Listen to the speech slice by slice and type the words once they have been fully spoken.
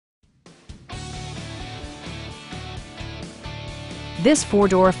This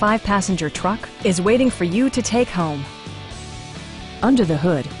 4-door, 5-passenger truck is waiting for you to take home. Under the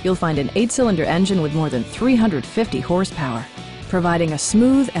hood, you'll find an 8-cylinder engine with more than 350 horsepower, providing a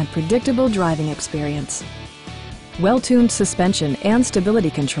smooth and predictable driving experience. Well-tuned suspension and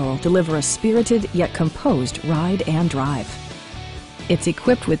stability control deliver a spirited yet composed ride and drive. It's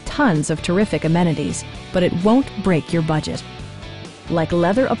equipped with tons of terrific amenities, but it won't break your budget. Like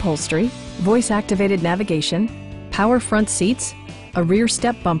leather upholstery, voice-activated navigation, power front seats, a rear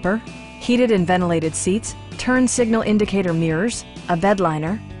step bumper, heated and ventilated seats, turn signal indicator mirrors, a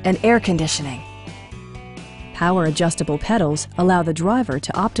bedliner, and air conditioning. Power adjustable pedals allow the driver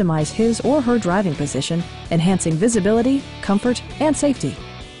to optimize his or her driving position, enhancing visibility, comfort, and safety.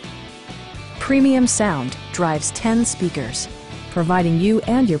 Premium sound drives 10 speakers, providing you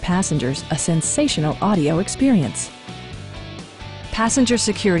and your passengers a sensational audio experience. Passenger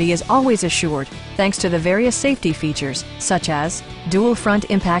security is always assured thanks to the various safety features such as dual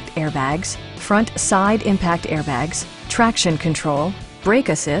front impact airbags, front side impact airbags, traction control, brake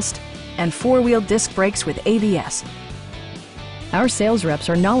assist, and 4-wheel disc brakes with ABS. Our sales reps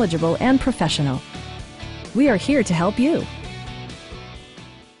are knowledgeable and professional. We are here to help you.